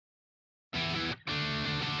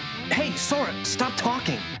Hey, Sora, stop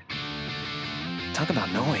talking. Talk about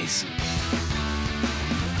noise.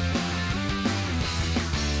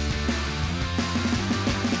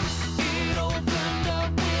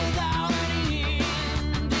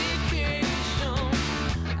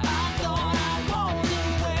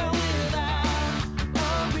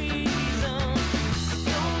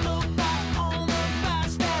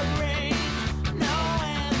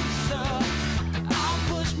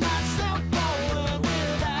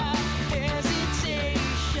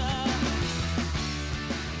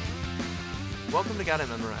 Welcome to Got It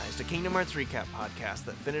Memorized, a Kingdom Hearts recap podcast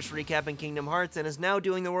that finished recapping Kingdom Hearts and is now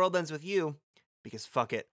doing The World Ends With You, because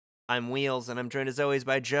fuck it. I'm Wheels, and I'm joined as always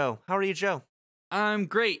by Joe. How are you, Joe? I'm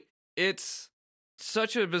great. It's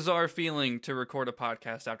such a bizarre feeling to record a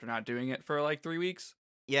podcast after not doing it for like 3 weeks.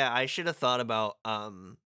 Yeah, I should have thought about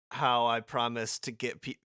how I promised to get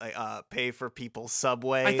pay for people's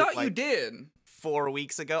Subway. I thought you did 4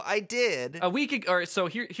 weeks ago. I did. a week ago. All right, so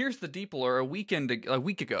here's the deep lore. A week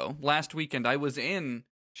ago, last weekend, I was in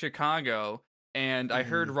Chicago and I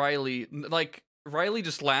heard Riley. Like Riley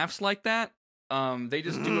just laughs like that. They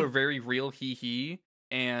just do a very real hee,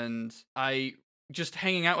 and I just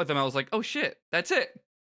hanging out with them. I was like, oh shit, that's it.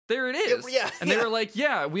 There it is. Yeah, and they were like,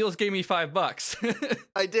 yeah, Wheels gave me $5.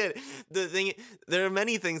 I did. There are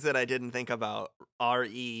many things that I didn't think about.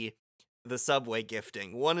 The Subway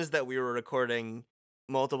gifting. One is that we were recording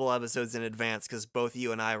multiple episodes in advance because both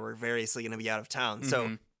you and I were variously going to be out of town.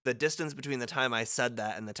 So the distance between the time I said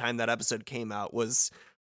that and the time that episode came out was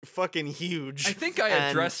fucking huge. I think I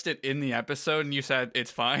addressed it in the episode and you said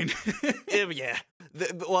it's fine. Yeah.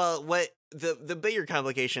 The bigger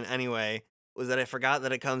complication anyway was that I forgot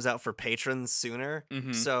that it comes out for patrons sooner.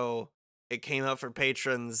 So it came out for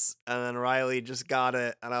patrons, and then Riley just got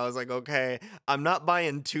it, and I was like, okay, I'm not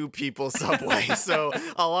buying two people Subway. So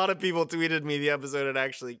a lot of people tweeted me the episode it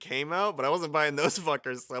actually came out, but I wasn't buying those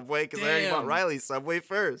fuckers Subway because I already bought Riley's Subway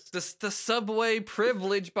first. The Subway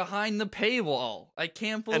privilege behind the paywall. I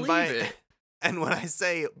can't believe it. And when I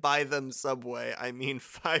say buy them Subway, I mean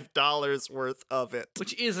 $5 worth of it.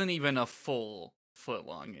 Which isn't even a full foot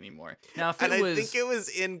long anymore. Now, if I was think it was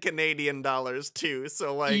in Canadian dollars too,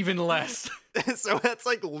 so like even less. So that's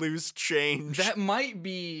like loose change. That might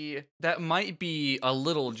be a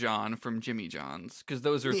Little John from Jimmy John's, because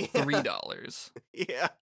those are $3. Yeah.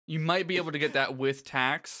 You might be able to get that with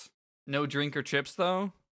tax. No drink or chips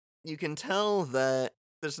though. You can tell that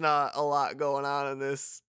there's not a lot going on in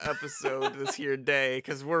this episode this here day,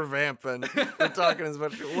 because we're vamping. We're talking as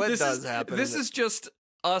much. What does happen? This is just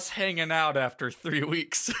us hanging out after 3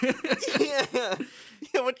 weeks. Yeah,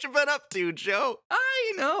 what you been up to, Joe?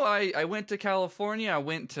 I went to California. I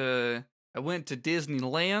went to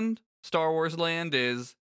Disneyland. Star Wars Land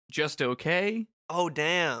is just okay. Oh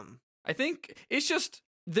damn. I think it's just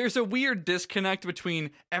there's a weird disconnect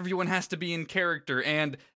between everyone has to be in character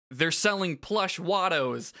and they're selling plush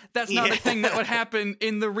Wattos. That's not a thing that would happen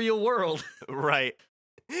in the real world. Right.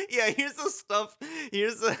 Yeah, here's the stuff.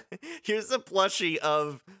 Here's a plushie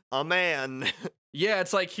of a man. Yeah,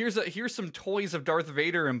 it's like here's some toys of Darth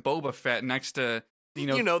Vader and Boba Fett next to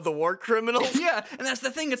the war criminals. Yeah, and that's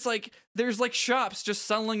the thing. It's like there's like shops just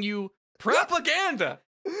selling you propaganda.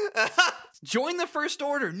 Join the First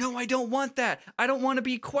Order. No, I don't want that. I don't want to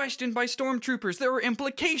be questioned by stormtroopers. There are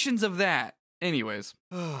implications of that. Anyways,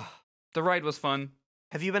 the ride was fun.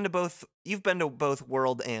 Have you been to both? You've been to both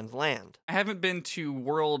World and Land. I haven't been to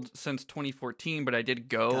World since 2014, but I did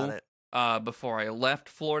go before I left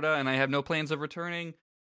Florida, and I have no plans of returning.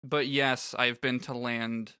 But yes, I've been to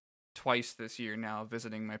Land twice this year now,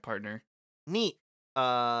 visiting my partner. Neat.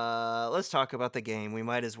 Let's talk about the game. We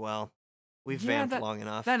might as well. We've vamped long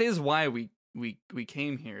enough. That is why we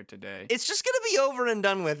came here today. It's just gonna be over and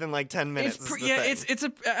done with in like 10 minutes. It's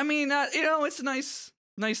a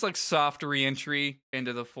nice like soft re-entry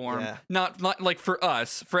into the form. Yeah. Not like for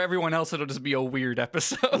us. For everyone else, it'll just be a weird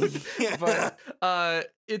episode. But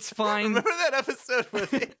it's fine. Remember that episode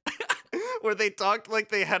where they talked like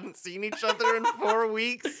they hadn't seen each other in 4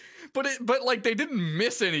 weeks? But like they didn't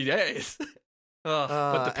miss any days.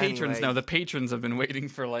 But the patrons anyway. the patrons have been waiting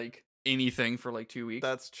for like anything for like 2 weeks.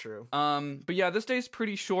 That's true. But yeah, this day's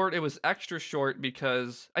pretty short. It was extra short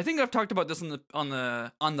because I think I've talked about this on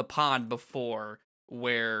the pod before,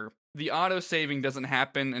 where the auto saving doesn't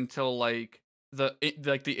happen until like the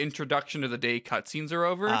introduction to the day cutscenes are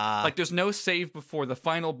over. Like there's no save before the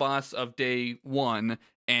final boss of day 1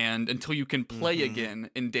 and until you can play again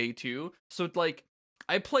in day 2. So like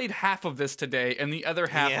I played half of this today and the other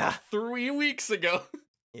half 3 weeks ago.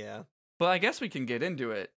 Yeah. But I guess we can get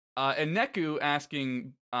into it. And Neku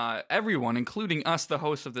asking everyone, including us, the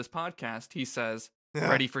hosts of this podcast, he says,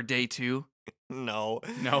 Ready for day 2? No.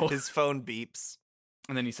 No. His phone beeps.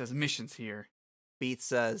 And then he says, mission's here. Beat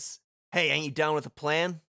says, hey, ain't you down with a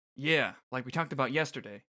plan? Yeah, like we talked about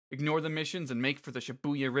yesterday. Ignore the missions and make for the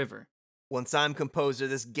Shibuya River. Once I'm composer,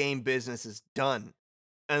 this game business is done.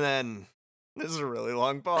 And then, this is a really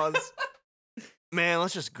long pause. Man,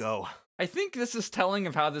 let's just go. I think this is telling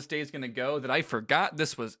of how this day is going to go that I forgot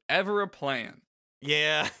this was ever a plan.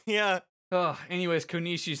 Yeah. Oh, anyways,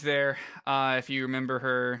 Konishi's there. If you remember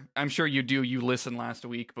her, I'm sure you do. You listened last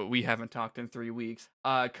week, but we haven't talked in 3 weeks.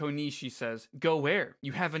 Konishi says, go where?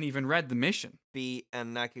 You haven't even read the mission. Beat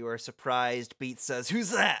and Naku are surprised. Beat says,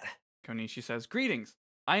 who's that? Konishi says, greetings.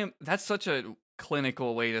 That's such a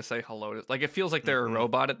clinical way to say hello. Like, it feels like they're a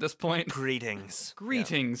robot at this point. Greetings.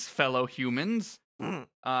 Greetings, fellow humans.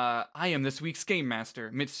 I am this week's game master,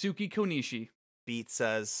 Mitsuki Konishi. Beat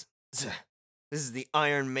says, this is the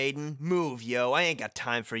Iron Maiden. Move, yo. I ain't got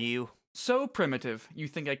time for you. So primitive. You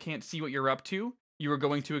think I can't see what you're up to? You are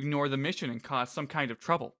going to ignore the mission and cause some kind of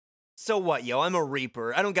trouble. So what, yo? I'm a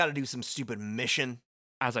Reaper. I don't gotta do some stupid mission.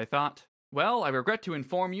 As I thought. Well, I regret to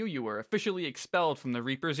inform you, you were officially expelled from the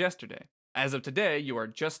Reapers yesterday. As of today, you are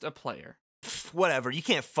just a player. Pff, whatever. You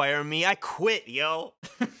can't fire me. I quit, yo.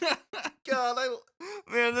 God,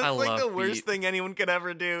 man, that's like the worst thing anyone could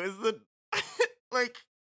ever do. Is the like,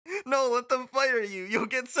 no, let them fire you. You'll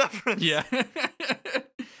get severance. Yeah.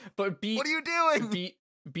 But Beat, what are you doing?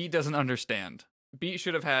 Beat doesn't understand. Beat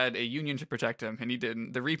should have had a union to protect him, and he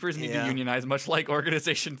didn't. The Reapers need to unionize, much like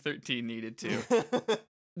Organization 13 needed to.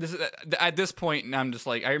 At this point, I'm just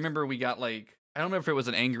like, I remember we got like, I don't remember if it was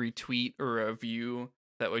an angry tweet or a view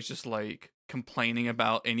that was just like complaining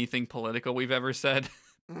about anything political we've ever said.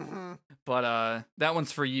 Mm-hmm. But that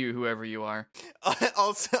one's for you, whoever you are.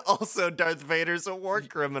 Also, Darth Vader's a war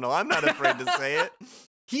criminal. I'm not afraid to say it.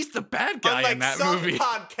 He's the bad guy in that some movie.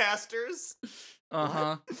 Podcasters.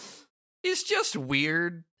 Uh-huh. He's just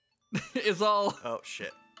weird. Is all. Oh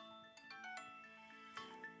shit.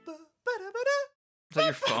 Is that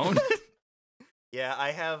your phone? Yeah,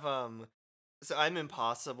 I have so I'm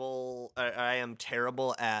impossible. I am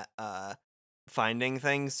terrible at finding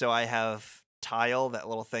things. So I have Tile, that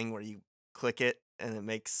little thing where you click it and it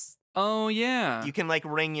makes. Oh yeah. You can like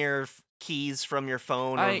ring your keys from your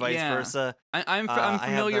phone or vice versa. I'm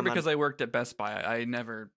familiar because I worked at Best Buy. I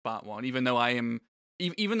never bought one, even though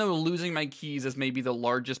even though losing my keys is maybe the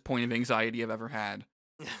largest point of anxiety I've ever had.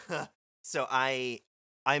 So I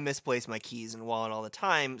misplace my keys and wallet all the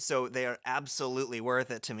time, so they are absolutely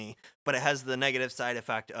worth it to me. But it has the negative side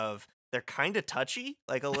effect of they're kind of touchy,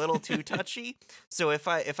 like a little too touchy. So if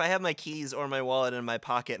I have my keys or my wallet in my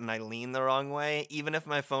pocket and I lean the wrong way, even if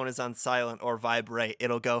my phone is on silent or vibrate,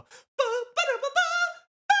 it'll go.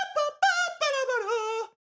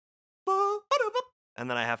 And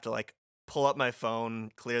then I have to like pull up my phone,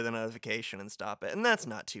 clear the notification, and stop it. And that's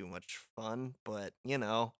not too much fun, but you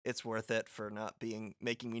know, it's worth it for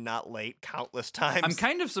making me not late countless times. I'm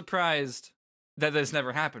kind of surprised that this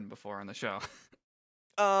never happened before on the show.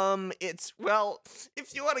 It's, well,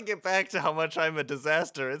 if you want to get back to how much I'm a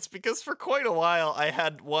disaster, it's because for quite a while I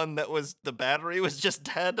had one that was, the battery was just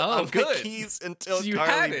dead on my keys until so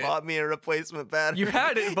Carly bought me a replacement battery. You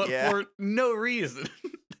had it, but for no reason.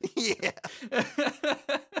 Yeah.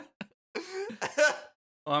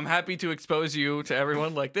 Well, I'm happy to expose you to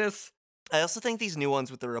everyone like this. I also think these new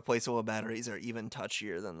ones with the replaceable batteries are even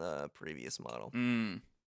touchier than the previous model.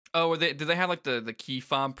 Oh, did they have like the key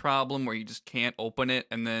fob problem where you just can't open it,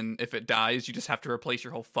 and then if it dies, you just have to replace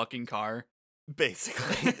your whole fucking car?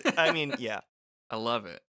 Basically. I mean, yeah. I love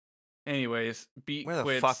it. Anyways, Beat quits.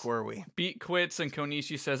 Where the fuck were we? Beat quits, and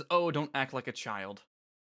Konishi says, "Oh, don't act like a child."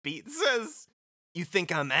 Beat says, "You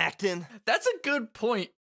think I'm acting?" That's a good point.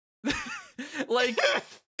 Like,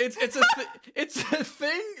 it's a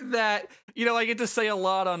thing that, you know, I get to say a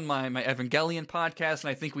lot on my Evangelion podcast, and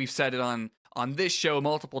I think we've said it on this show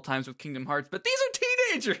multiple times with Kingdom Hearts, but these are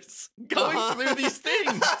teenagers going through these things.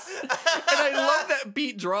 And I love that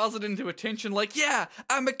Beat draws it into attention, like, yeah,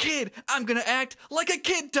 I'm a kid. I'm gonna act like a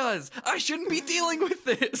kid does. I shouldn't be dealing with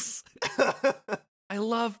this. I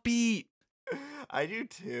love Beat. I do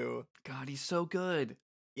too. God, he's so good.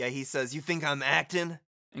 Yeah, he says, "You think I'm acting?"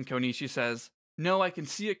 And Konishi says, "No, I can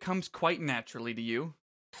see it comes quite naturally to you."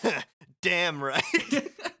 Damn right.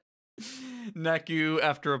 Naku,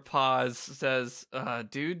 after a pause, says,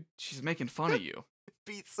 dude, she's making fun of you."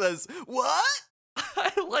 Beat says, "What?"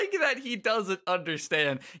 I like that he doesn't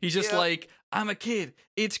understand. He's just like, "I'm a kid.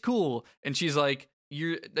 It's cool." And she's like,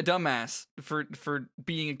 "You're a dumbass for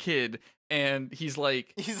being a kid." And he's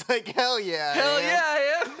like, "Hell yeah. Hell yeah,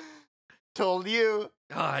 I am." Told you.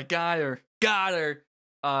 Oh, I got her.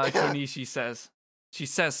 Konishi says, She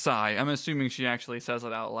says sigh. I'm assuming she actually says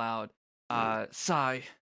it out loud. Sigh.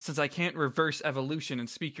 Since I can't reverse evolution and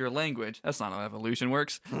speak your language, that's not how evolution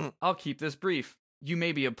works, I'll keep this brief. You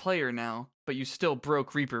may be a player now, but you still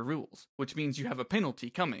broke Reaper rules, which means you have a penalty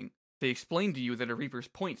coming. They explained to you that a Reaper's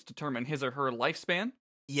points determine his or her lifespan.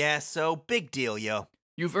 Yeah, so big deal, yo.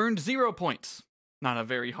 You've earned 0 points. Not a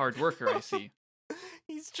very hard worker, I see.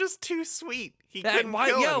 He's just too sweet. He couldn't kill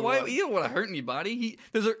why anyone. you don't want to hurt anybody?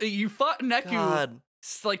 You fought Neku God,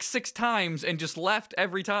 like 6 times and just left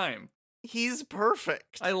every time. he's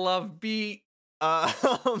perfect. I love Beat.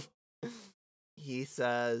 He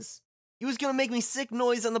says, "You was gonna make me sick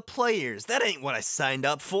noise on the players. That ain't what I signed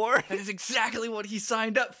up for." That is exactly what he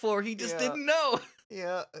signed up for. He just didn't know.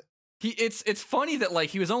 Yeah. It's funny that like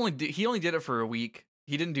he only did it for a week.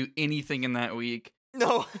 He didn't do anything in that week.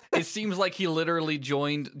 No. It seems like he literally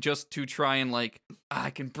joined just to try and like I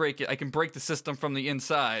can break it. I can break the system from the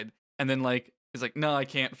inside. And then like he's like, no, I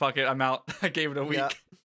can't. Fuck it. I'm out. I gave it a week. Yeah.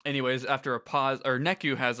 Anyways, after a pause, or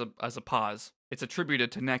Neku has a pause. It's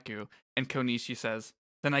attributed to Neku, and Konishi says,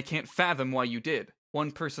 "Then I can't fathom why you did.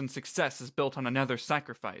 One person's success is built on another's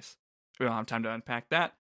sacrifice. We don't have time to unpack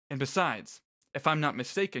that. And besides, if I'm not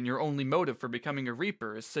mistaken, your only motive for becoming a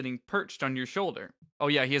Reaper is sitting perched on your shoulder." Oh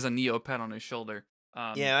yeah, he has a Neopet on his shoulder.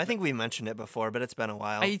 Yeah, I think we mentioned it before, but it's been a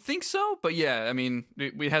while. I think so, but yeah, I mean,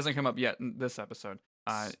 it hasn't come up yet in this episode.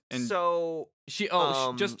 And so she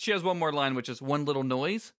has one more line, which is one little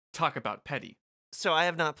noise. Talk about petty. So I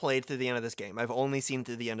have not played through the end of this game. I've only seen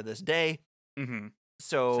through the end of this day. Mm-hmm.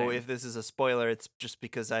 So Same. if this is a spoiler, it's just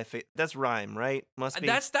because that's rhyme, right? Must be.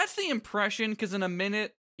 That's the impression, because in a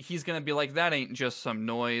minute he's gonna be like, that ain't just some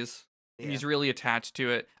noise. Yeah. He's really attached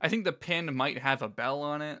to it. I think the pin might have a bell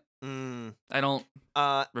on it. I don't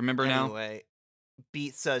remember now. Anyway,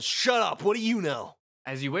 Beat says, "Shut up. What do you know?"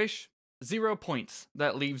 As you wish. 0 points.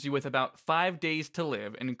 That leaves you with about 5 days to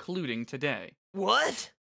live, including today.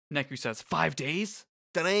 What? Neku says, 5 days?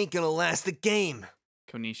 Then I ain't gonna last the game.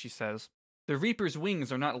 Konishi says, the Reaper's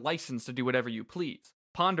wings are not licensed to do whatever you please.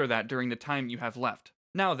 Ponder that during the time you have left.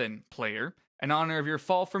 Now then, player, in honor of your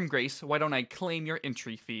fall from grace, why don't I claim your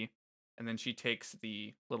entry fee? And then she takes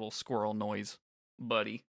the little squirrel noise.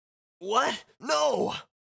 Buddy. What? No!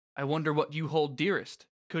 I wonder what you hold dearest.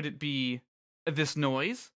 Could it be this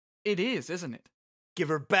noise? It is, isn't it? Give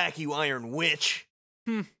her back, you iron witch.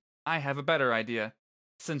 I have a better idea.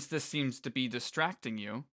 Since this seems to be distracting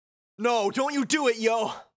you. No, don't you do it,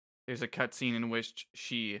 yo! There's a cutscene in which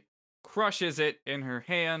she crushes it in her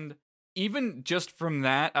hand. Even just from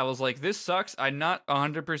that, I was like, this sucks. I'm not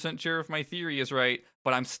 100% sure if my theory is right,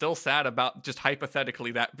 but I'm still sad about just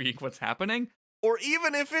hypothetically that being what's happening. Or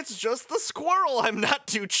even if it's just the squirrel, I'm not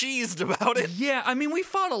too cheesed about it. Yeah, I mean, we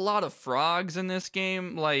fought a lot of frogs in this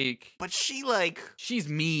game, like... But she's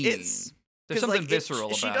mean. There's something visceral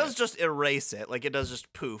about it. She does just erase it, like it does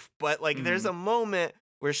just poof. But like there's a moment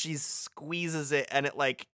where she squeezes it and it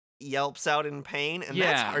like yelps out in pain, and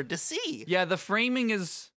that's hard to see. Yeah, the framing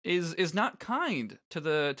is not kind to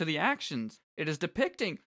the actions. It is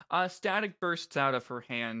depicting. Static bursts out of her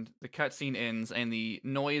hand, the cutscene ends, and the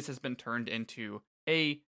noise has been turned into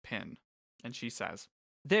a pin. And she says,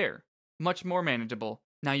 there, much more manageable.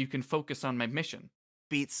 Now you can focus on my mission.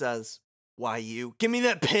 Beat says, why you? Give me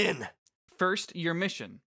that pin! First, your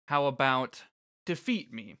mission. How about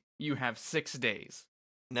defeat me? You have 6 days.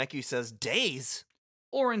 Neku says, days?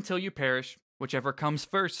 Or until you perish, whichever comes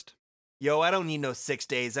first. Yo, I don't need no 6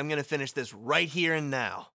 days. I'm gonna finish this right here and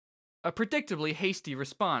now. A predictably hasty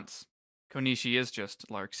response. Konishi is just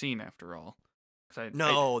Larxene after all.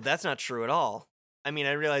 No, that's not true at all. I mean,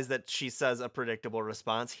 I realize that she says a predictable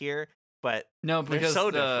response here, but no, because so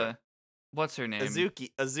different. What's her name? Azuki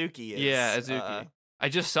is. Yeah, Azuki. I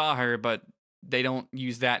just saw her, but they don't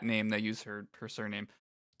use that name. They use her surname.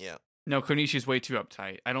 Yeah. No, Konishi's way too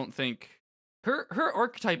uptight. I don't think her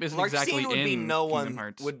archetype isn't Larxene exactly would in be no Kingdom one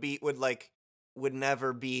Hearts. would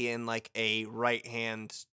never be in like a right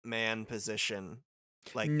hand man position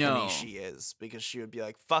like No. Konishi is, because she would be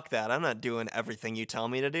like, fuck that, I'm not doing everything you tell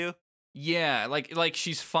me to do. Yeah, like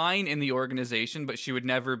she's fine in the organization, but she would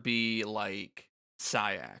never be like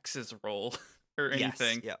Sayax's role or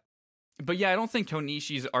anything. Yes, yeah. But yeah, I don't think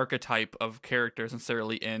Konishi's archetype of character is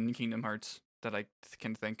necessarily in Kingdom Hearts that I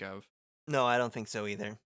can think of. No, I don't think so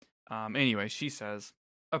either. Anyway, she says,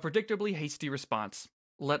 a predictably hasty response.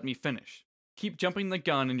 Let me finish. Keep jumping the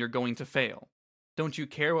gun and you're going to fail. Don't you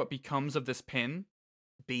care what becomes of this pin?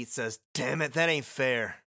 Beat says, damn it, that ain't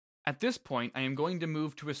fair. At this point, I am going to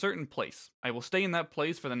move to a certain place. I will stay in that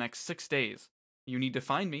place for the next 6 days. You need to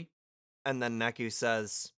find me. And then Neku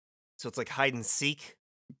says, so it's like hide and seek?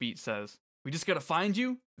 Beat says, we just gotta find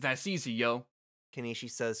you? That's easy, yo. Kanishi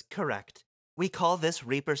says, correct. We call this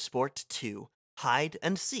Reaper Sport 2, hide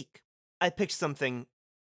and seek. I picked something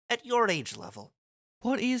at your age level.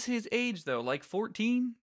 What is his age, though? Like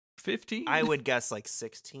 14? 15? I would guess like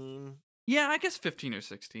 16. Yeah, I guess 15 or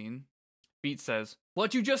 16. Beat says,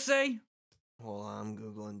 what'd you just say? Well, I'm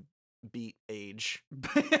Googling Beat age.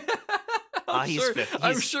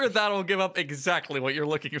 I'm sure that'll give up exactly what you're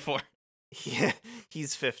looking for. Yeah,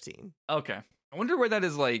 he's 15. Okay. I wonder where that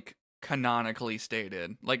is, like, canonically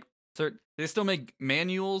stated. Like, so they still make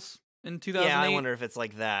manuals in 2008? Yeah, I wonder if it's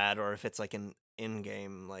like that or if it's like an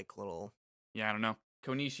in-game, like, little... Yeah, I don't know.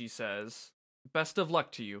 Konishi says, best of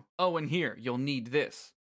luck to you. Oh, and here, you'll need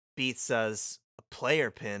this. Beat says, a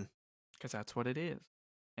player pin. Because that's what it is.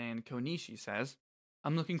 And Konishi says,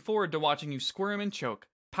 I'm looking forward to watching you squirm and choke,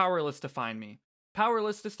 powerless to find me,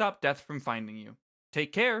 powerless to stop death from finding you.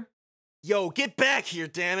 Take care. Yo, get back here,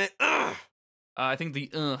 damn it! Ugh! I think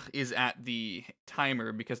the is at the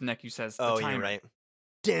timer because Neku says the timer. You're right.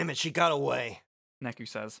 Damn it, she got away. Neku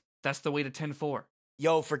says, that's the way to 10-4.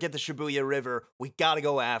 Yo, forget the Shibuya River. We gotta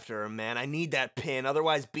go after her, man. I need that pin,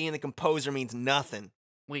 otherwise being the composer means nothing.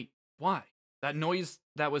 Wait, why? That noise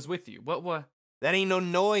that was with you, what? That ain't no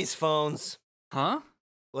noise, phones. Huh?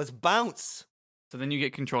 Let's bounce. So then you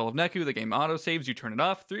get control of Neku, the game auto-saves, you turn it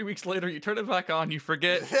off, 3 weeks later you turn it back on, you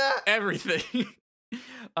forget everything.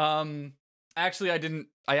 Actually, I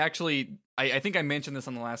think I mentioned this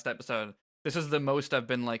on the last episode. This is the most I've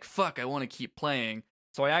been like, fuck, I want to keep playing.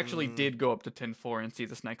 So I actually did go up to 10-4 and see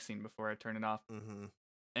this next scene before I turn it off. Mm-hmm.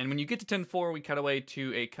 And when you get to 10-4, we cut away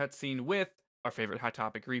to a cutscene with our favorite Hot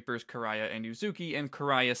Topic Reapers, Karaya and Uzuki, and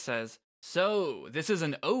Karaya says, so, this is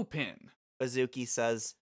an O-pin. Uzuki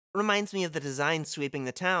says, reminds me of the design sweeping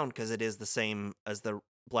the town, because it is the same as the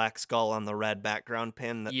black skull on the red background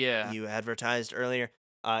pin that you advertised earlier.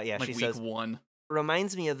 Like she week says, 1.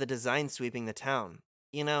 Reminds me of the design sweeping the town.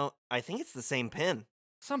 You know, I think it's the same pin.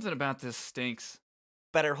 Something about this stinks.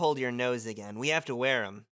 Better hold your nose again. We have to wear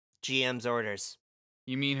 'em. GM's orders.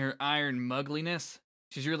 You mean her iron mugliness?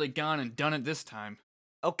 She's really gone and done it this time.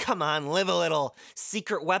 Oh, come on, live a little.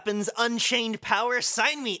 Secret weapons, unchained power,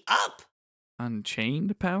 sign me up!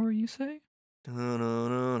 Unchained power, you say?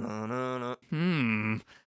 Karaya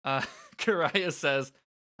says,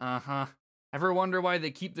 uh-huh. Ever wonder why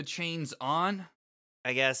they keep the chains on?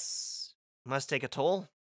 I guess must take a toll.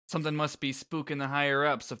 Something must be spooking the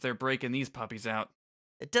higher-ups if they're breaking these puppies out.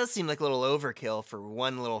 It does seem like a little overkill for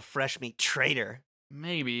one little fresh meat traitor.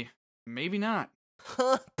 Maybe. Maybe not.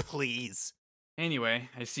 Huh, please. Anyway,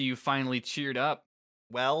 I see you finally cheered up.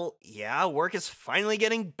 Well, yeah, work is finally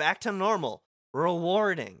getting back to normal.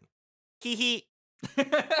 Rewarding. Hee hee.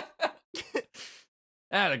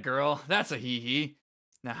 Atta girl, that's a hee-hee.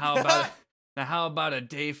 Now how about a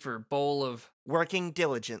day for bowl of working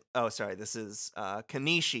diligent. Oh, sorry, this is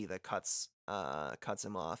Kanishi that cuts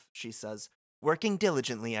him off. She says, working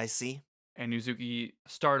diligently, I see. And Uzuki,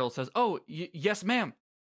 startled, says, oh, yes, ma'am.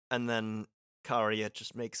 And then Karaya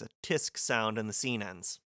just makes a tisk sound and the scene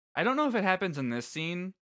ends. I don't know if it happens in this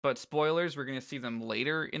scene, but spoilers, we're going to see them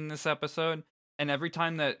later in this episode. And every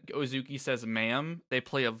time that Uzuki says ma'am, they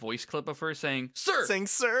play a voice clip of her saying, sir! Saying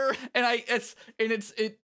sir! And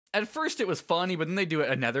at first it was funny, but then they do it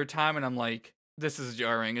another time, and I'm like, this is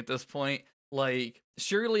jarring at this point. Like,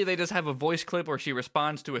 surely they just have a voice clip where she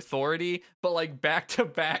responds to authority, but like back to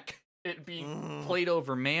back, it being played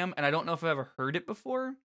over ma'am, and I don't know if I've ever heard it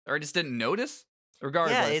before, or I just didn't notice.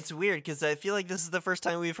 Regardless. Yeah, it's weird, because I feel like this is the first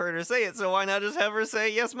time we've heard her say it, so why not just have her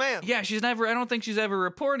say yes ma'am? Yeah, I don't think she's ever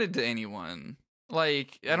reported to anyone.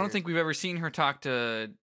 Like, weird. I don't think we've ever seen her talk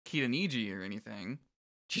to Kitaniji or anything.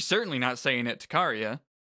 She's certainly not saying it to Karaya.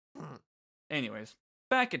 Anyways,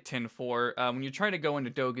 back at 10-4, when you try to go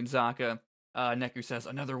into Dogenzaka, Neku says,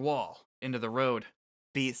 another wall, into the road.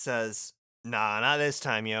 Beat says, nah, not this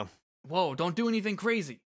time, yo. Whoa, don't do anything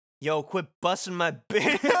crazy. Yo, quit busting my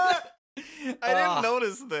I didn't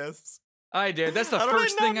notice this. I did. That's the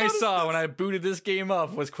first thing I saw when I booted this game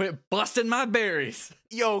up was quit busting my berries.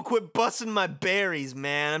 Yo, quit busting my berries,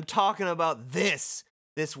 man. I'm talking about this.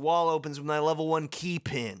 This wall opens with my level 1 key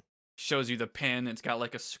pin. Shows you the pin. It's got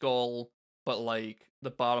like a skull, but like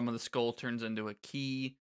the bottom of the skull turns into a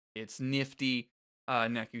key. It's nifty.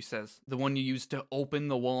 Neku says, the one you used to open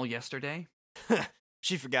the wall yesterday?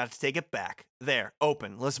 She forgot to take it back. There,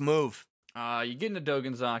 open. Let's move. You get into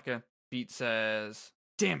Dogenzaka. Beat says,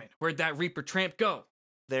 damn it, where'd that Reaper tramp go?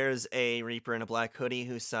 There's a Reaper in a black hoodie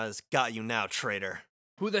who says, got you now, traitor.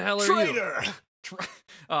 Who the hell are traitor! You?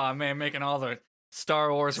 Oh man, making all the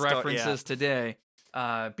Star Wars references today.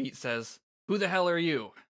 Beat says, who the hell are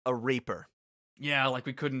you? A Reaper. Yeah, like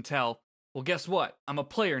we couldn't tell. Well, guess what? I'm a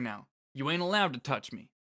player now. You ain't allowed to touch me.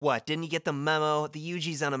 What, didn't you get the memo? The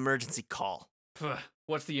UG's on emergency call. Pff,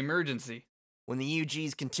 what's the emergency? When the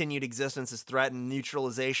UG's continued existence is threatened,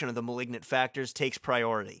 neutralization of the malignant factors takes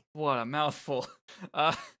priority. What a mouthful.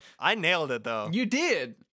 I nailed it, though. You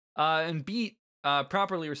did. And Beat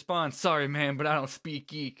properly responds, sorry, man, but I don't speak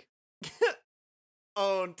geek.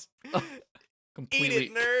 Owned. Completely,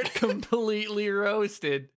 Eat it, nerd. Completely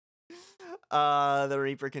roasted. The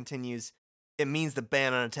Reaper continues, it means the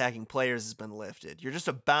ban on attacking players has been lifted. You're just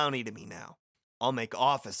a bounty to me now. I'll make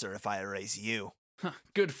officer if I erase you.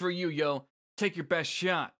 Good for you, yo. Take your best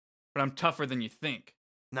shot. But I'm tougher than you think.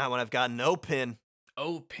 Not when I've got an O-pin.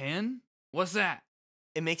 O-pin? What's that?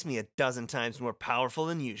 It makes me a dozen times more powerful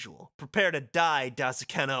than usual. Prepare to die,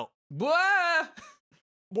 Dasukeno. Bwah!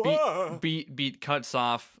 Whoa. Beat cuts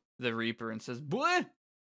off the Reaper and says, Bwah!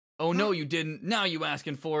 Oh no, you didn't. Now you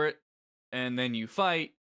asking for it. And then you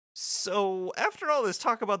fight. So, after all this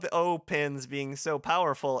talk about the O-pins being so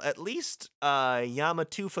powerful, at least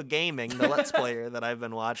Yamatufa Gaming, the Let's Player that I've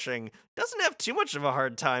been watching, doesn't have too much of a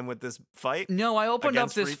hard time with this fight. No, I opened up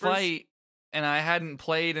against this Reapers. fight, and I hadn't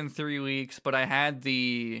played in 3 weeks, but I had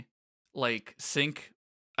the, sync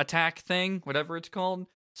attack thing, whatever it's called.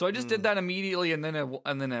 So I just did that immediately, and then I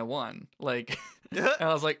won. And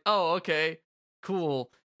I was like, oh, okay,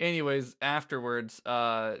 cool. Anyways, afterwards,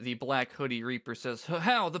 the Black Hoodie Reaper says,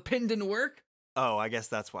 how, the pin didn't work? Oh, I guess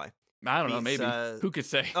that's why. I don't know, Beats, maybe. Who could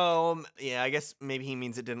say? Yeah, I guess maybe he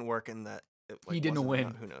means it didn't work and that He didn't wasn't win.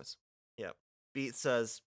 enough. Who knows? Yep. Beat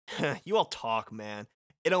says, you all talk, man.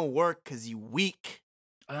 It don't work because you weak.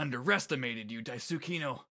 I underestimated you,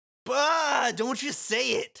 Daisukino. Bah, don't you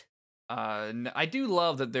say it. I do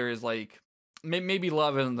love that there is, maybe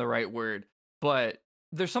love isn't the right word, but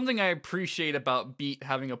there's something I appreciate about Beat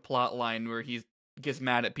having a plot line where he gets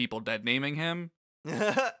mad at people dead naming him.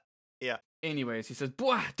 Yeah. Anyways, he says,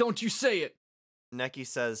 boy, don't you say it. Neku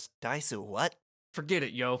says, Daisu, what? Forget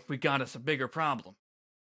it, yo. We got us a bigger problem.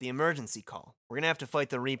 The emergency call. We're gonna have to fight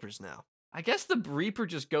the Reapers now. I guess the Reaper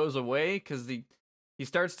just goes away because he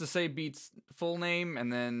starts to say Beat's full name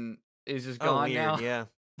and then is just gone weird, now. Yeah.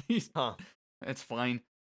 Huh. It's fine.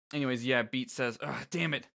 Anyways, yeah, Beat says, ugh,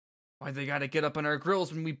 damn it. Why'd they gotta get up on our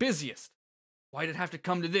grills when we busiest? Why'd it have to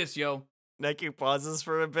come to this, yo? Neku pauses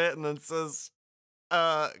for a bit and then says,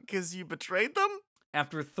 'cause you betrayed them?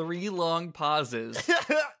 After 3 long pauses,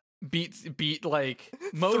 Beat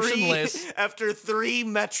motionless. After 3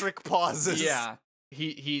 metric pauses. Yeah.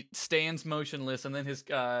 He stands motionless and then his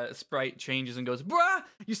sprite changes and goes, bruh,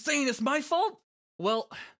 you saying it's my fault? Well,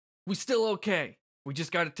 we still okay. We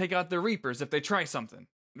just gotta take out the Reapers if they try something.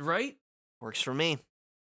 Right? Works for me.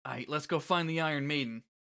 Alright, let's go find the Iron Maiden.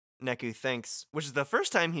 Neku thinks, which is the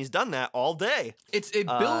first time he's done that all day.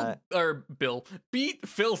 Beat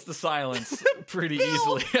fills the silence pretty Bill!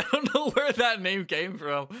 easily. I don't know where that name came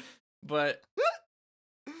from, but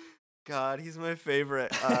God, he's my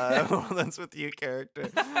favorite That's with you character.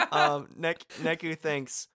 Neku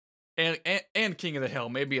thinks, and King of the Hill.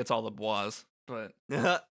 Maybe it's all the Bois, but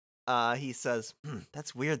he says,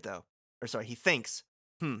 that's weird though. Or sorry, he thinks,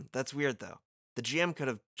 that's weird though. The GM could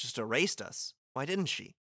have just erased us. Why didn't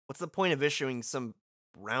she? What's the point of issuing some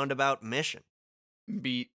roundabout mission?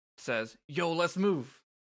 Beat says, yo, let's move.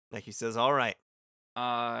 Neku says, all right.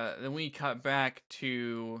 Then we cut back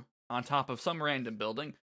to on top of some random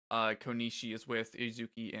building. Konishi is with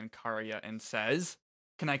Izuki and Kariya and says,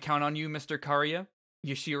 can I count on you, Mr. Kariya?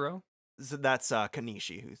 Yashiro? So that's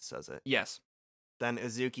Kanishi who says it. Yes. Then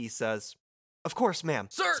Izuki says, of course, ma'am.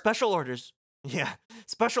 Sir! Special orders. Yeah,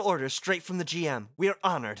 special orders straight from the GM. We are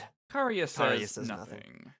honored. Kariya says says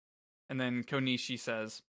nothing. And then Konishi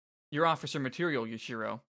says, your officer material,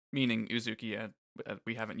 Yashiro, meaning Uzuki.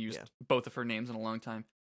 We haven't used both of her names in a long time.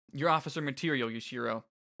 Your officer material, Yashiro.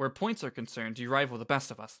 Where points are concerned, you rival the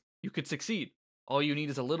best of us. You could succeed. All you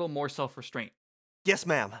need is a little more self-restraint. Yes,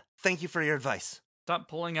 ma'am. Thank you for your advice. Stop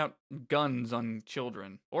pulling out guns on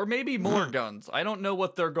children. Or maybe more guns. I don't know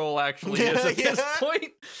what their goal actually is at this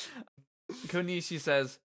point. Konishi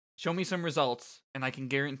says, show me some results, and I can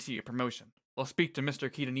guarantee a promotion. I'll speak to Mr.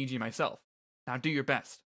 Kitaniji myself. Now do your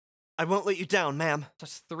best. I won't let you down, ma'am.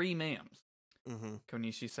 Just 3 ma'ams.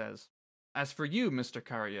 Konishi says, as for you, Mr.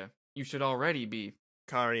 Kariya, you should already be.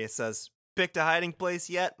 Kariya says, picked a hiding place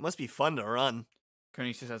yet? Must be fun to run.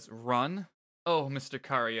 Konishi says, run? Oh, Mr.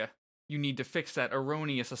 Kariya, you need to fix that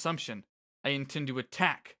erroneous assumption. I intend to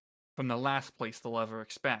attack from the last place they'll ever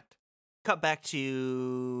expect. Cut back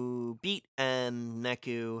to Beat and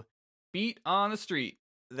Neku. Beat on the street.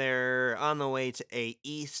 They're on the way to A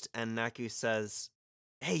East, and Neku says,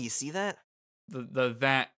 hey, you see that?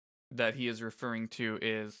 The that he is referring to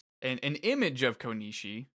is an image of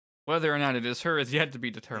Konishi. Whether or not it is her is yet to be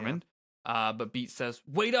determined. But Beat says,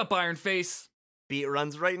 "Wait up, Iron Face." Beat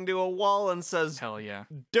runs right into a wall and says, Hell yeah.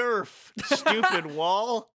 "Durf, stupid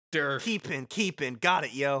wall." Durf. Keepin'. Got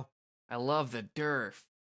it, yo. I love the Durf.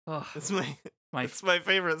 Oh, It's my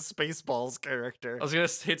favorite Spaceballs character. I was gonna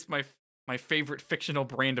say it's my favorite fictional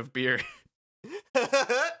brand of beer.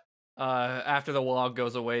 After the wall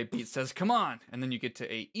goes away, Beat says, "Come on," and then you get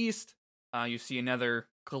to A East. You see another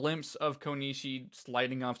glimpse of Konishi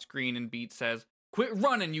sliding off screen, and Beat says, "Quit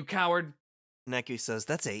running, you coward." Neku says,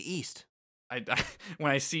 "That's A East."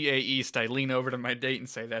 When I see A East, I lean over to my date and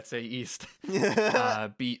say, "That's A East."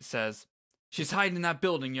 Beat says, "She's hiding in that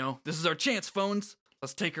building, yo. This is our chance, phones.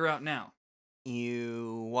 Let's take her out now."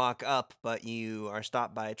 You walk up, but you are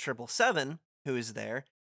stopped by 777, who is there,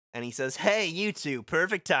 and he says, "Hey, you two,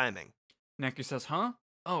 perfect timing." Neku says, "Huh?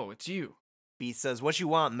 Oh, it's you." Beat says, "What you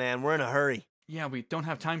want, man? We're in a hurry." "Yeah, we don't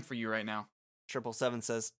have time for you right now." 777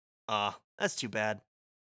 says, that's too bad.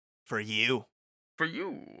 For you. "For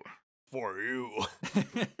you." For you.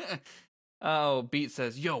 Oh, Beat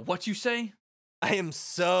says, "Yo, what you say?" I am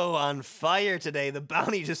so on fire today. The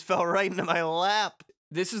bounty just fell right into my lap.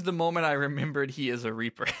 This is the moment I remembered he is a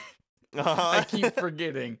Reaper. I keep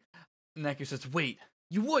forgetting. Neku says, "Wait,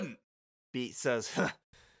 you wouldn't." Beat says,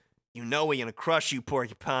 "You know we're gonna crush you,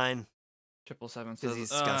 porcupine." 777 Because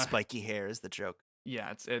says, he's got spiky hair is the joke.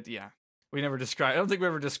 Yeah, yeah. We never describe. I don't think we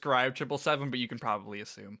ever described 777, but you can probably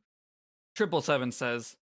assume. 777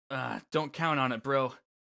 says, "Don't count on it, bro.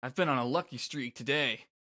 I've been on a lucky streak today.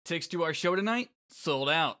 Tickets to our show tonight? Sold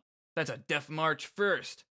out. That's a Death March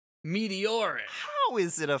first. Meteoric." How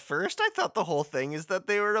is it a first? I thought the whole thing is that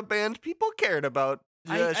they were a band people cared about.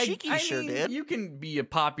 Shiki sure did. You can be a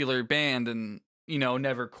popular band and,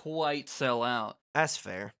 never quite sell out. That's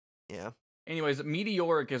fair. Yeah. Anyways,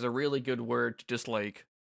 meteoric is a really good word to just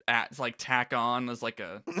tack on as like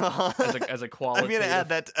a as a qualitative. I'm gonna add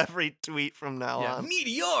that to every tweet from now on.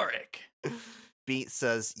 Meteoric. Beat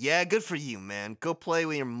says, "Yeah, good for you, man. Go play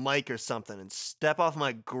with your mic or something and step off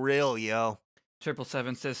my grill, yo."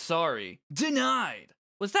 777 says, "Sorry, denied."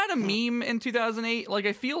 Was that a meme in 2008? Like,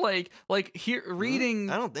 I feel like here reading.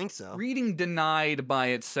 I don't think so. Reading "denied" by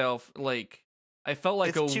itself, I felt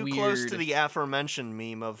like it's too close to the aforementioned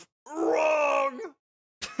meme of wrong.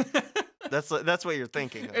 That's what you're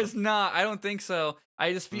thinking of. It's not. I don't think so.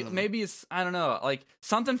 I just feel maybe it's. I don't know. Like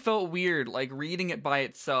something felt weird. Like reading it by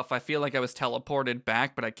itself, I feel like I was teleported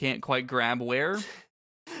back, but I can't quite grab where.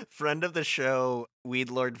 Friend of the show, Weed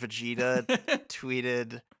Lord Vegeta,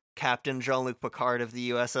 tweeted Captain Jean-Luc Picard of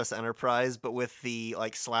the USS Enterprise, but with the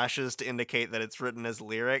slashes to indicate that it's written as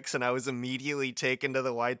lyrics, and I was immediately taken to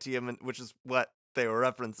the YTM, which is what they were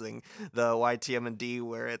referencing, the YTM&D,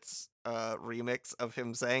 where it's a remix of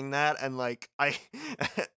him saying that, and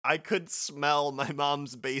I could smell my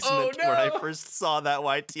mom's basement when I first saw that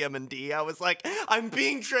YTM&D. I was like, I'm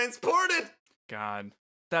being transported! God,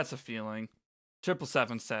 that's a feeling.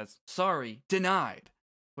 777 says, "Sorry, denied.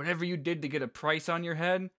 Whatever you did to get a price on your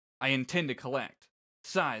head, I intend to collect.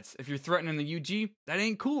 Besides, if you're threatening the UG, that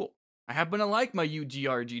ain't cool. I happen to like my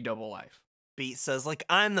UGRG double life." Beat says,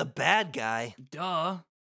 I'm the bad guy. Duh.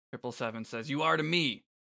 777 says, "You are to me.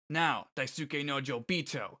 Now, Daisuke no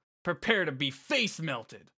Jobito, prepare to be face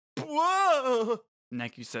melted." Whoa!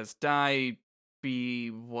 Neku says, be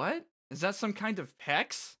what? Is that some kind of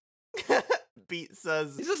hex? Beat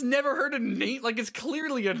says, He's just never heard a name. It's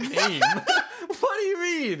clearly a name. What do you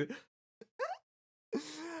mean?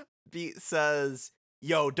 Beat says,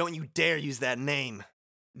 "Yo, don't you dare use that name."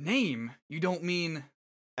 Name? You don't mean...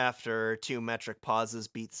 After 2 metric pauses,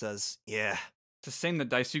 Beat says, "Yeah." It's a shame that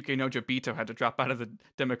Daisuke no Jobito had to drop out of the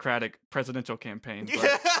Democratic presidential campaign,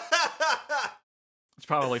 but it's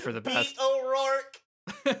probably for the best. Beat O'Rourke!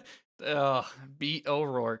 Ugh, Beat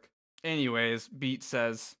O'Rourke. Anyways, Beat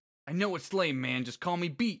says, "I know it's lame, man. Just call me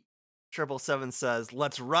Beat." 777 says,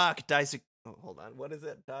 "Let's rock Daisuke..." Oh, hold on. What is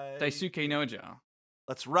it? Daisuke Nojo.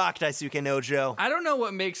 Let's rock Daisuke Nojo. I don't know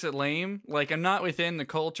what makes it lame. I'm not within the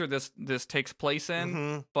culture this takes place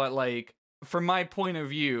in, but from my point of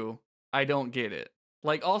view, I don't get it.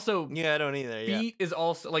 Also, yeah, I don't either. Beat is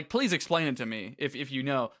also please explain it to me if you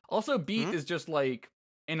know. Also, Beat is just an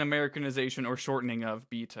Americanization or shortening of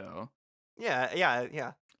Beto. Yeah.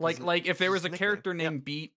 If there was a character named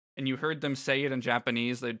Beat and you heard them say it in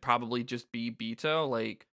Japanese, they'd probably just be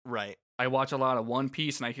Beto. Right. I watch a lot of One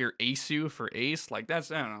Piece and I hear Asu for Ace.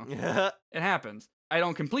 That's, I don't know. It happens. I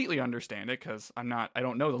don't completely understand it because I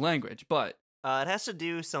don't know the language, but it has to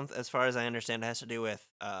do as far as I understand, it has to do with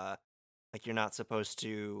you're not supposed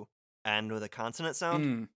to end with a consonant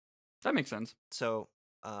sound. That makes sense. So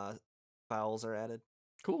vowels are added.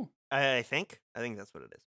 Cool. I think that's what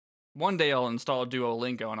it is. One day I'll install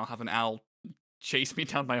Duolingo and I'll have an owl chase me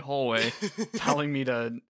down my hallway, telling me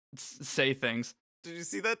to say things. Did you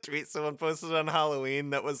see that tweet someone posted on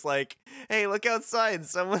Halloween that was like, "Hey, look outside!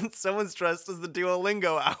 Someone's dressed as the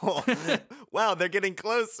Duolingo owl. Wow, they're getting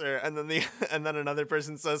closer." And then another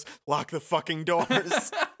person says, "Lock the fucking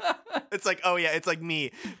doors." It's like, oh yeah, it's like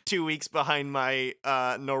me 2 weeks behind my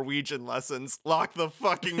Norwegian lessons. Lock the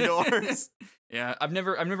fucking doors. Yeah, I've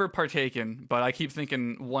never partaken, but I keep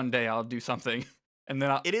thinking one day I'll do something. And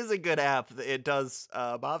then it is a good app. It does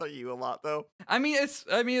bother you a lot, though. I mean,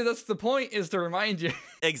 that's the point, is to remind you.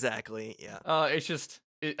 Exactly. Yeah.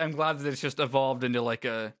 I'm glad that it's just evolved into like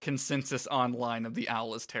a consensus online of the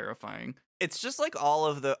owl is terrifying. It's just like all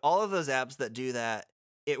of those apps that do that.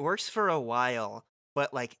 It works for a while,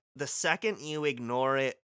 but like the second you ignore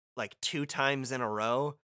it like 2 times in a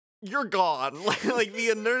row, you're gone. Like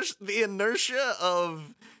the inertia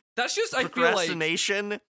of that's just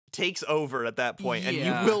procrastination takes over at that point, and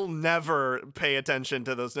you will never pay attention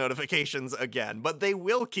to those notifications again, but they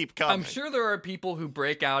will keep coming. I'm sure there are people who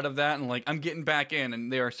break out of that and like, I'm getting back in,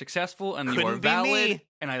 and they are successful, and you are Couldn't be valid, me.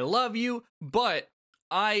 and I love you, but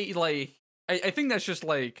I think that's just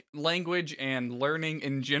like language and learning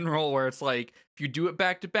in general, where it's like, if you do it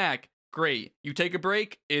back to back, great. You take a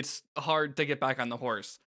break, it's hard to get back on the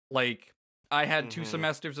horse. Like, I had 2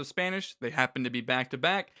 semesters of Spanish. They happened to be back to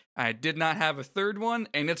back. I did not have a third one,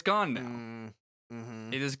 and it's gone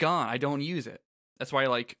now. It is gone. I don't use it. That's why,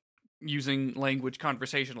 like, using language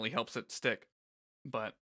conversationally helps it stick.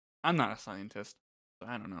 But I'm not a scientist, so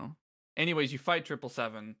I don't know. Anyways, you fight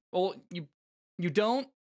 777. Well, you don't,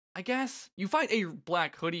 I guess. You fight a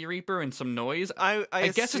Black Hoodie Reaper and some noise. I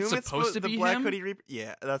guess it's supposed to be the Black him? Hoodie Reaper.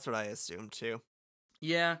 Yeah, that's what I assumed too.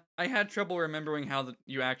 Yeah, I had trouble remembering how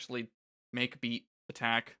you actually make Beat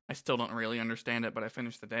attack. I still don't really understand it, but I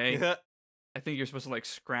finished the day. Yeah. I think you're supposed to like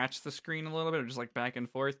scratch the screen a little bit, or just like back and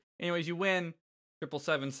forth. Anyways, you win.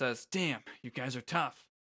 777 says, "Damn, you guys are tough."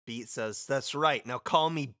 Beat says, "That's right. Now call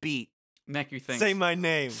me Beat. Neku thinks, Say my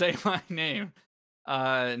name. Say my name.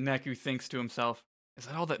 Neku thinks to himself, is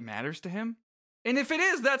that all that matters to him? And if it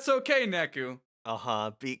is, that's okay, Neku.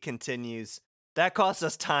 Beat continues, "That cost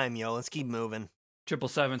us time, yo. Let's keep moving."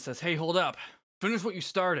 777 says, "Hey, hold up. Finish what you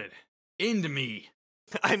started. End me."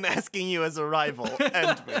 I'm asking you as a rival.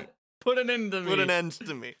 End me. Put an end to me. Put an end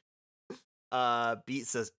to me. Beat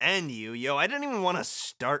says, "End you? Yo, I didn't even want to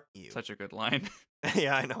start you." Such a good line.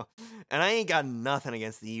 Yeah, I know. "And I ain't got nothing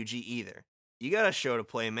against the UG either. You got a show to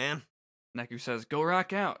play, man." Neku says, "Go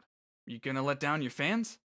rock out. You gonna let down your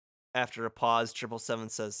fans?" After a pause, 777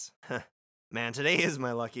 says, "Man, today is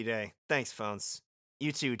my lucky day. Thanks, phones.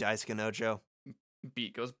 You too, Daisuke Nojo."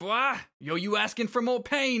 Beat goes, "Blah! Yo, you asking for more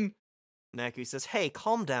pain?" Neku says, "Hey,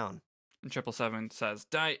 calm down." And 777 says,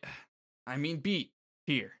 Beat.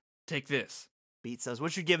 Here, take this. Beat says,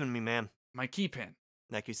 "What you giving me, man?" My key pin."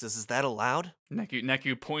 Neku says, "Is that allowed?"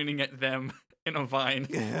 Neku pointing at them in a vine.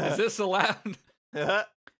 Is this allowed?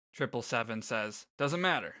 777 says, "Doesn't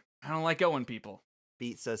matter. I don't like owing people."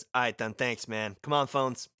 Beat says, "Alright then, thanks, man. Come on,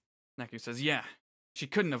 phones." Neku says, "Yeah, she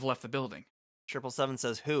couldn't have left the building." 777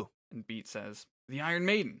 says, "Who?" And Beat says, "The Iron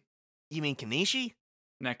Maiden." "You mean Kanishi?"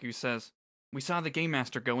 Neku says, "We saw the Game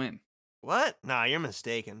Master go in." "What? Nah, you're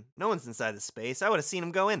mistaken. No one's inside the space. I would have seen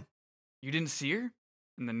him go in." "You didn't see her?"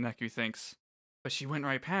 And then Neku thinks, "But she went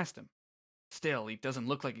right past him. Still, he doesn't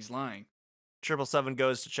look like he's lying." 777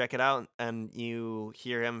 goes to check it out, and you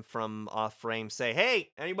hear him from off frame say,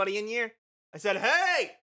 "Hey, anybody in here?" I said,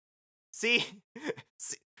 "Hey! See?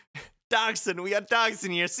 Dogson, we got dogs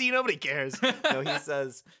in here. See, nobody cares." No, he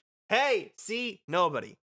says, "Hey, see,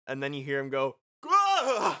 nobody." And then you hear him go,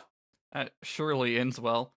 "Gah!" That surely ends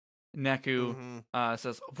well. Neku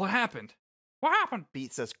says, "What happened? What happened?"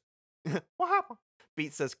 Beat says, "What happened?"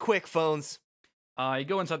 Beat says, "Quick, phones." You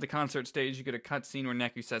go inside the concert stage, you get a cutscene where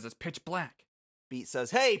Neku says it's pitch black. Beat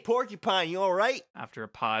says, "Hey, Porcupine, you alright?" After a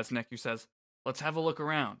pause, Neku says, "Let's have a look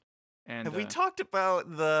around." And have we talked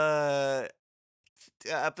about the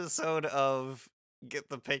episode of Get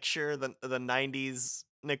the Picture, the 90s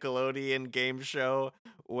Nickelodeon game show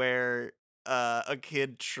where a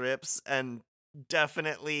kid trips and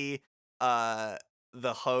definitely the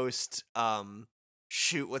host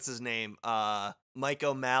what's his name? Mike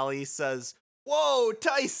O'Malley says, "Whoa,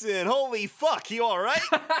 Tyson, holy fuck, you all right?"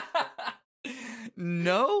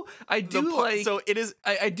 No, I do like. So it is.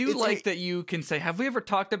 I do like that you can say, "Have we ever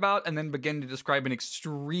talked about?" and then begin to describe an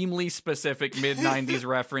extremely specific mid '90s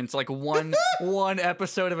reference, like one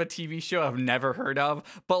episode of a TV show I've never heard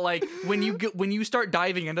of. But like when you start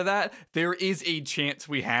diving into that, there is a chance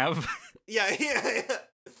we have. Yeah.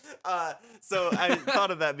 So I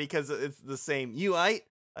thought of that because it's the same. "You aight?"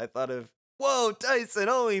 I thought of, whoa, Tyson,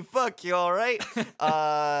 holy fuck, you all right?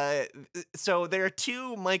 So there are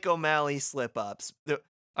two Mike O'Malley slip-ups.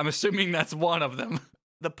 I'm assuming that's one of them.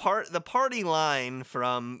 The party line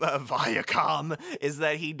from Viacom is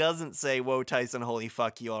that he doesn't say, whoa, Tyson, holy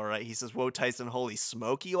fuck, you all right? He says, whoa, Tyson, holy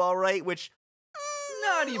smoke, you all right? Which,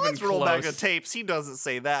 not even let's roll back the close. tapes. He doesn't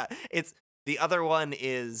say that. It's, the other one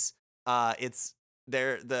is, it's,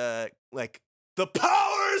 the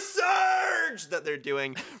power surge that they're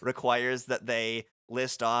doing requires that they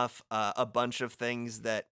list off a bunch of things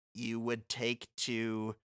that you would take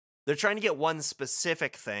to, they're trying to get one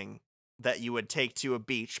specific thing that you would take to a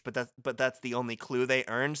beach, but that's the only clue they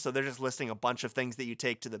earned. So they're just listing a bunch of things that you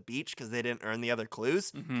take to the beach because they didn't earn the other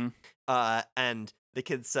clues. Mm-hmm. And the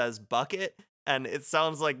kid says bucket, and it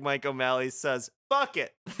sounds like Mike O'Malley says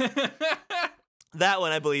bucket. That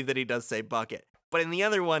one, I believe that he does say bucket, but in the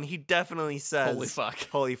other one, he definitely says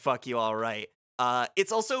holy fuck, you all right.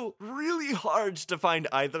 It's also really hard to find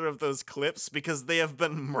either of those clips because they have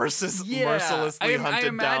been mercilessly hunted down off the internet. I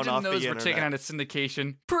imagine those were taken out of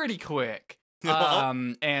syndication pretty quick.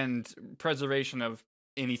 And preservation of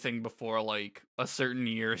anything before like a certain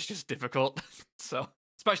year is just difficult. So,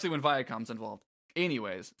 especially when Viacom's involved.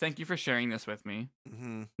 Anyways, thank you for sharing this with me.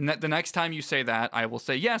 Mm-hmm. The next time you say that, I will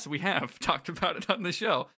say, yes, we have talked about it on the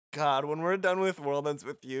show. God, when we're done with World Ends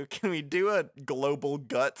With You, can we do a Global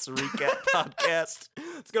Guts recap podcast?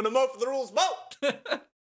 It's gonna vote for the rules, vote!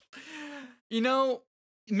 You know,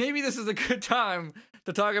 maybe this is a good time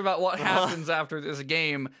to talk about what happens after this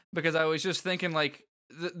game, because I was just thinking, like,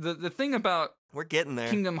 the thing about we're getting there.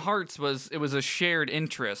 Kingdom Hearts was it was a shared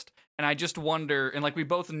interest, and I just wonder, and like we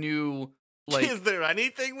both knew, like, is there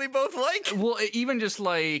anything we both like? Well, even just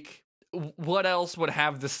like, what else would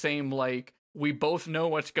have the same, like, we both know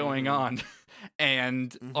what's going on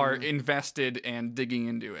and are invested and digging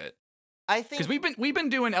into it. I think because we've been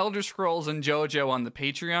doing Elder Scrolls and JoJo on the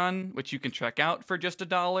Patreon, which you can check out for just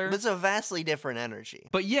 $1. It's a vastly different energy.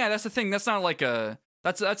 But yeah, that's the thing. That's not like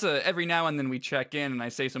that's a every now and then we check in and I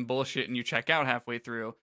say some bullshit and you check out halfway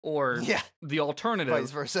through. Or the alternative,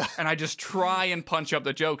 vice versa. And I just try and punch up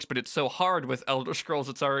the jokes, but it's so hard with Elder Scrolls.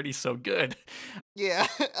 It's already so good. Yeah.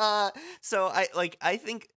 So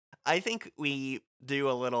I think we do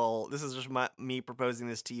a little, this is just me proposing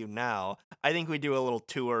this to you now. I think we do a little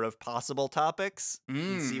tour of possible topics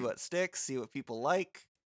and see what sticks, see what people like.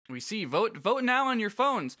 We see. Vote now on your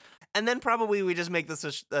phones. And then probably we just make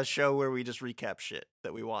this a show where we just recap shit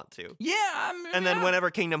that we want to. Yeah. And then whenever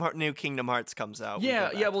new Kingdom Hearts comes out.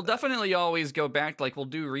 We'll definitely always go back. Like, we'll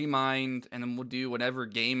do Remind, and then we'll do whatever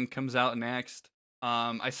game comes out next.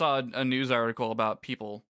 I saw a news article about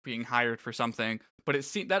people being hired for something, but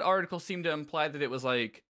that article seemed to imply that it was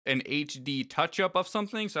like an HD touch-up of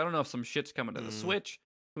something, so I don't know if some shit's coming to the Switch.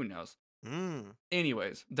 Who knows?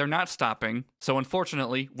 Anyways, they're not stopping, so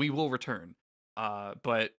unfortunately, we will return.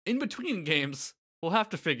 But in between games, we'll have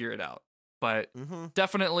to figure it out. But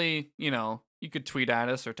definitely, you could tweet at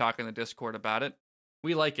us or talk in the Discord about it.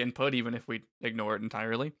 We like input, even if we ignore it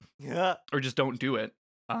entirely. Yeah. Or just don't do it.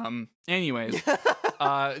 Anyways,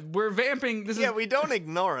 we're vamping. We don't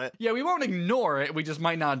ignore it. Yeah, we won't ignore it. We just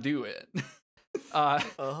might not do it.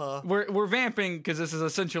 We're vamping because this is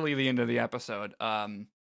essentially the end of the episode.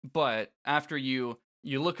 But after you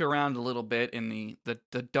look around a little bit in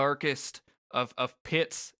the darkest of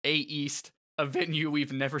pits, A East, a venue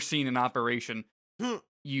we've never seen in operation,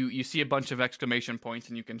 you see a bunch of exclamation points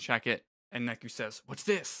and you can check it. And Neku says, "What's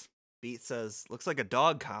this?" Beat says, "Looks like a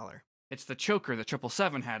dog collar." "It's the choker that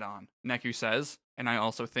 777 had on," Neku says, and I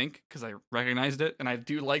also think, because I recognized it, and I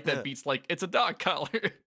do like that Beat's like, "It's a dog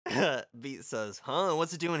collar." Beat says, "Huh?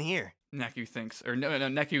 What's it doing here?" Neku thinks, or no,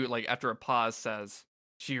 Neku, like, after a pause says,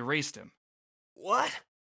 "She erased him." "What?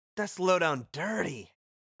 That's low down dirty.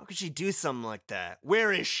 How could she do something like that?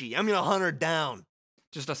 Where is she? I'm gonna hunt her down."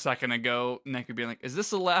 Just a second ago, Neku being like, "Is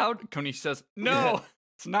this allowed?" Konishi says, "No,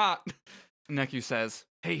 it's not." Neku says,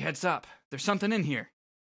 "Hey, heads up. There's something in here."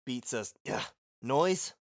 Beat says, "Yeah,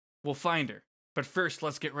 noise? "We'll find her. But first,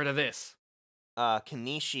 let's get rid of this."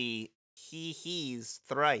 Konishi he-he's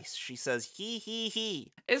thrice. She says,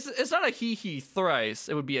 he. It's not a he thrice.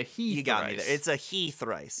 It would be a he You got me there. It's a he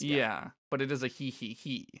thrice. Yeah, but it is a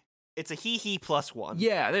he. It's a he plus one.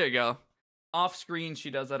 Yeah, there you go. Off screen, she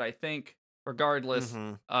does that, I think. Regardless,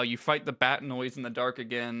 you fight the bat noise in the dark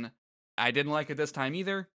again. I didn't like it this time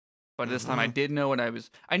either. But this time I did know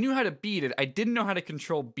I knew how to beat it. I didn't know how to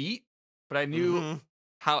control beat, but I knew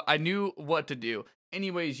I knew what to do.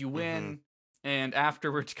 Anyways, you win, and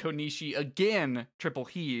afterwards Konishi again triple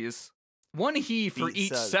he's. One he for Beat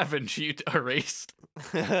each says, 7 she erased.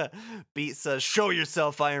 Beat says, "Show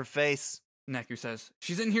yourself, Iron Face." Neku says,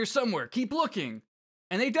 she's in here somewhere. Keep looking.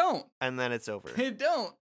 And they don't. And then it's over. They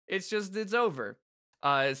don't. It's over.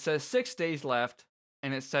 It says 6 days left,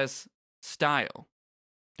 and it says style.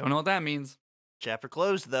 Don't know what that means. Chapter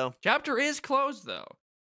closed, though. Chapter is closed, though.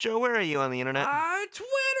 Joe, where are you on the internet?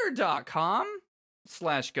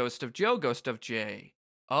 Twitter.com/ghostofjoe, ghostofjo.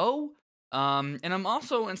 And I'm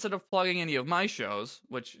also, instead of plugging any of my shows,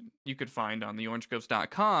 which you could find on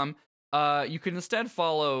theorangegroves.com, you can instead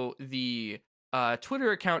follow the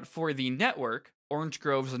Twitter account for the network, Orange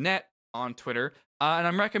Groves Net, on Twitter. And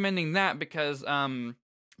I'm recommending that because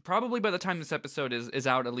probably by the time this episode is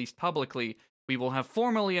out, at least publicly, we will have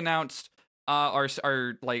formally announced our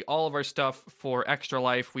like all of our stuff for Extra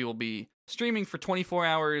Life. We will be streaming for 24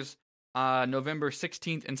 hours, November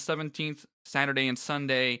 16th and 17th, Saturday and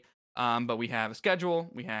Sunday. But we have a schedule.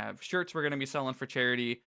 We have shirts we're going to be selling for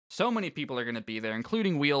charity. So many people are going to be there,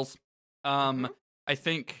 including Wheels. I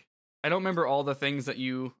think, I don't remember all the things that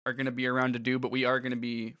you are going to be around to do, but we are going to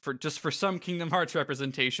be, for some Kingdom Hearts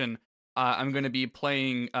representation, I'm going to be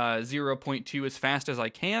playing 0.2 as fast as I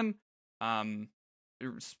can.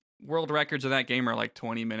 World records of that game are like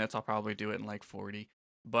 20 minutes. I'll probably do it in like 40.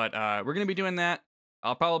 But we're going to be doing that.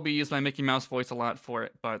 I'll probably use my Mickey Mouse voice a lot for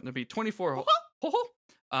it, but there'll be 24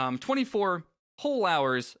 whole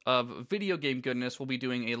hours of video game goodness. We'll be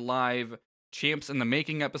doing a live Champs in the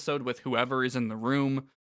Making episode with whoever is in the room.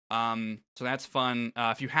 So that's fun.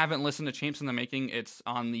 If you haven't listened to Champs in the Making, it's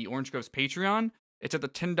on the Orange Groves Patreon. It's at the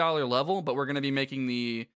 $10 level, but we're going to be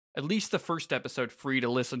making at least the first episode free to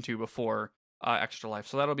listen to before Extra Life.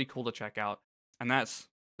 So that'll be cool to check out. And that's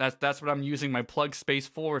what I'm using my plug space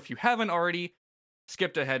for. If you haven't already,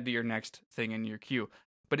 skipped ahead to your next thing in your queue.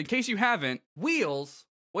 But in case you haven't, Wheels,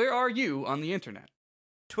 where are you on the internet?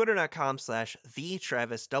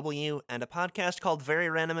 Twitter.com/TheTravisW and a podcast called Very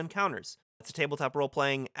Random Encounters. It's a tabletop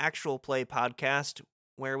role-playing actual play podcast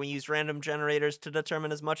where we use random generators to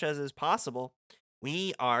determine as much as is possible.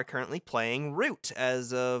 We are currently playing Root.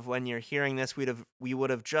 As of when you're hearing this, we would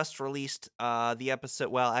have just released the episode.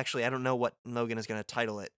 Well, actually, I don't know what Logan is going to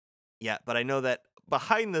title it yet, but I know that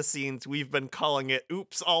behind the scenes, we've been calling it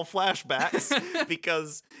Oops, All Flashbacks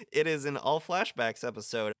because it is an All Flashbacks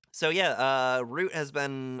episode. So yeah, Root has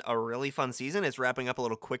been a really fun season. It's wrapping up a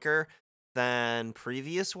little quicker than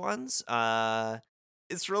previous ones.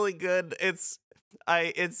 It's really good.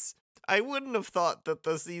 I wouldn't have thought that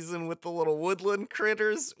the season with the little woodland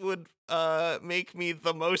critters would make me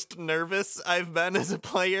the most nervous I've been as a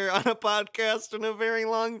player on a podcast in a very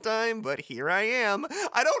long time, but here I am.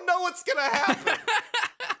 I don't know what's gonna happen.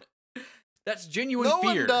 That's genuine fear. No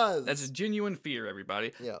one does. That's a genuine fear,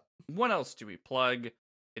 everybody. Yeah. What else do we plug?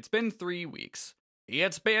 It's been 3 weeks.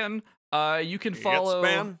 It's been. You can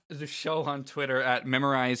follow the show on Twitter at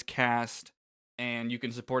MemorizeCast. And you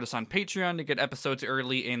can support us on Patreon to get episodes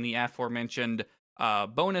early in the aforementioned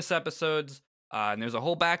bonus episodes. And there's a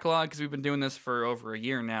whole backlog because we've been doing this for over a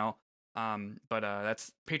year now. But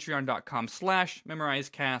that's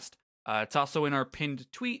patreon.com/MemorizeCast. It's also in our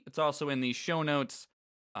pinned tweet. It's also in the show notes.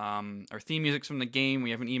 Our theme music's from the game.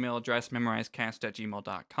 We have an email address,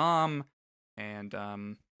 memorizecast@gmail.com.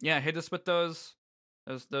 And yeah, hit us with those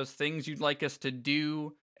things you'd like us to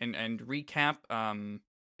do and recap.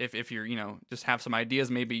 If you're, just have some ideas,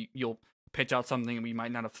 maybe you'll pitch out something we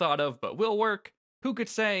might not have thought of, but will work. Who could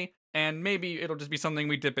say? And maybe it'll just be something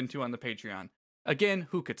we dip into on the Patreon. Again,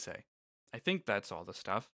 who could say? I think that's all the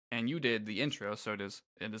stuff. And you did the intro, so it is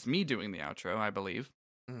me doing the outro, I believe.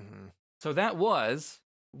 Mm-hmm. So that was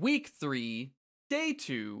week 3, day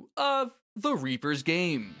 2 of The Reaper's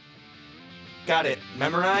Game. Got it.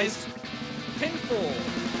 Memorized? Tenfold.